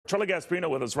Charlie Gasparino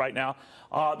with us right now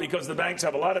because the banks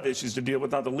have a lot of issues to deal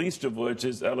with, not the least of which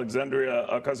is Alexandria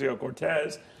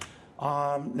Ocasio-Cortez.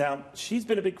 Now, she's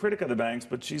been a big critic of the banks,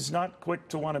 but she's not quick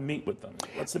to want to meet with them.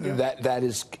 What's the deal? That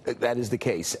is the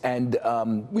case. And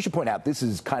we should point out this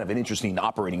is kind of an interesting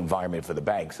operating environment for the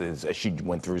banks, as she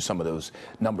went through some of those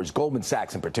numbers. Goldman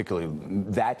Sachs in particular,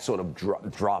 that sort of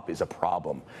drop is a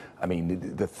problem. I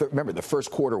mean, remember, the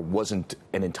first quarter wasn't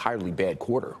an entirely bad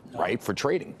quarter, right, for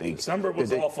trading. December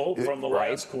was awful from the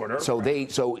last quarter. So they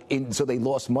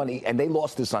lost money, and they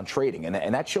lost this on trading.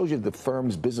 And that shows you the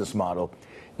firm's business model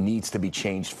needs to be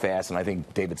changed fast, and I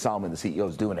think David Solomon, the CEO,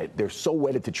 is doing it. They're so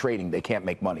wedded to trading, they can't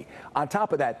make money. On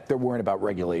top of that, they're worrying about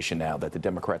regulation now that the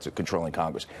Democrats are controlling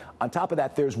Congress. On top of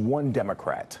that, there's one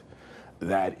Democrat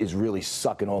that is really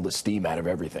sucking all the steam out of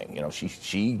everything. You know,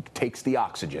 she takes the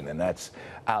oxygen, and that's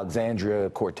Alexandria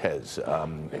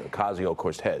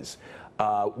Ocasio-Cortez.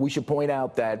 We should point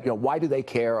out that, why do they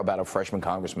care about a freshman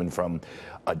congressman from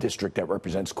a district that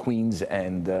represents Queens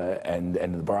and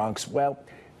the Bronx? Well,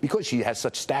 because she has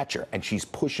such stature, and she's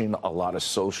pushing a lot of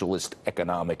socialist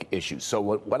economic issues. So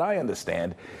what I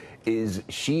understand is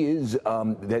she is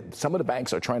that some of the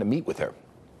banks are trying to meet with her.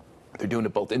 They're doing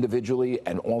it both individually,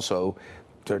 and also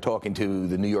they're talking to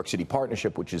the New York City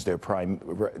Partnership, which is their prime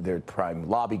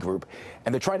lobby group,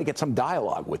 and they're trying to get some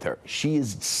dialogue with her. She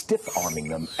is stiff-arming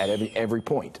them at every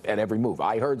point, at every move.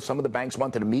 I heard some of the banks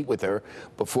wanted to meet with her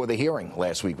before the hearing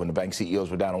last week when the bank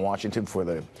CEOs were down in Washington for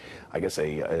the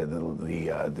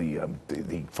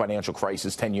financial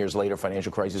crisis, 10 years later,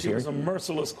 financial crisis hearing. She was a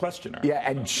merciless questioner. Yeah,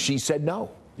 and she said no.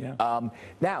 Yeah.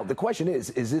 Now, the question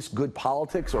is this good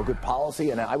politics or good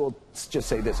policy? And I will just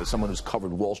say this as someone who's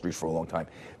covered Wall Street for a long time.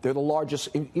 They're the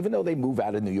largest, even though they move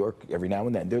out of New York every now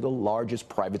and then, they're the largest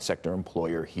private sector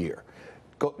employer here.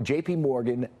 JP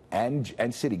Morgan and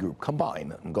Citigroup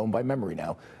combined, I'm going by memory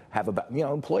now, have about,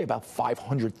 employ about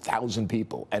 500,000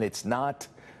 people. And it's not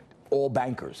all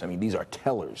bankers. I mean, these are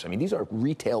tellers. I mean, these are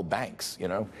retail banks,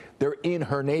 They're in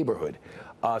her neighborhood.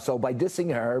 So by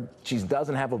dissing her, she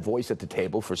doesn't have a voice at the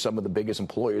table for some of the biggest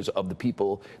employers of the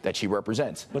people that she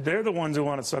represents. But they're the ones who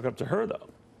want to suck up to her, though.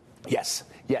 Yes.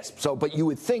 So, but you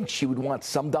would think she would want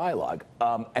some dialogue,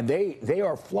 and they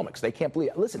are flummoxed. They can't believe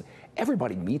it. Listen,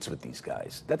 everybody meets with these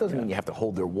guys. That doesn't mean you have to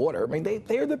hold their water. I mean,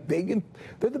 they're the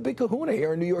big kahuna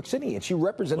here in New York City, and she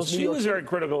represents New York City. She was very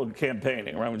critical of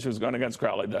campaigning, right, when she was going against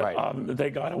Crowley. They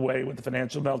got away with the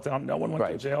financial meltdown. No one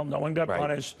went to jail. No one got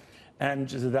punished.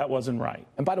 And she said that wasn't right.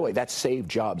 And by the way, that saved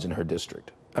jobs in her district.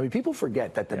 I mean, people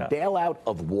forget that the bailout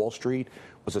of Wall Street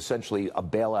was essentially a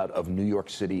bailout of New York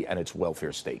City and its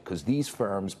welfare state, because these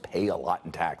firms pay a lot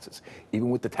in taxes.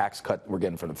 Even with the tax cut we're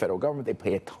getting from the federal government, they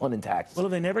pay a ton in taxes. Well,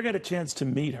 they never get a chance to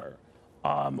meet her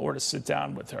or to sit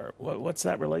down with her. What's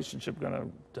that relationship going to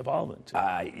devolve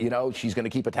into? She's going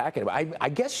to keep attacking him. I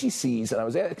guess she sees, and I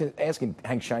was asking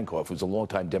Hank Shankoff, who's a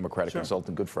longtime Democratic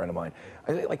consultant, good friend of mine,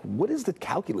 what is the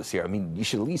calculus here? I mean, you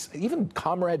should at least, even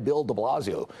Comrade Bill de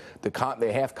Blasio,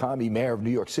 the half-commie mayor of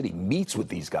New York City, meets with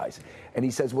these guys. And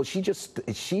he says, well,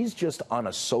 she's just on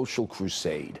a social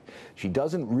crusade. She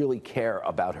doesn't really care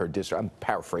about her district. I'm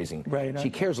paraphrasing. Right. She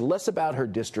cares less about her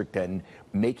district than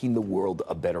making the world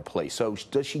a better place. So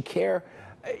does she care?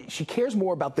 She cares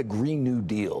more about the Green New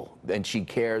Deal than she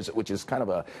cares, which is kind of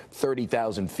a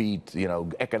 30,000 feet,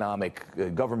 economic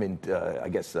government,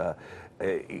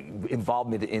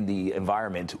 involvement in the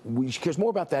environment. She cares more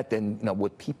about that than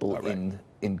what people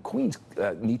in Queens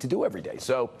need to do every day.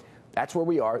 So that's where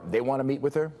we are. They want to meet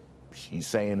with her. She's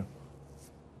saying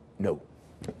no.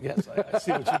 Yes, I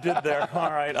see what you did there.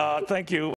 All right. Thank you.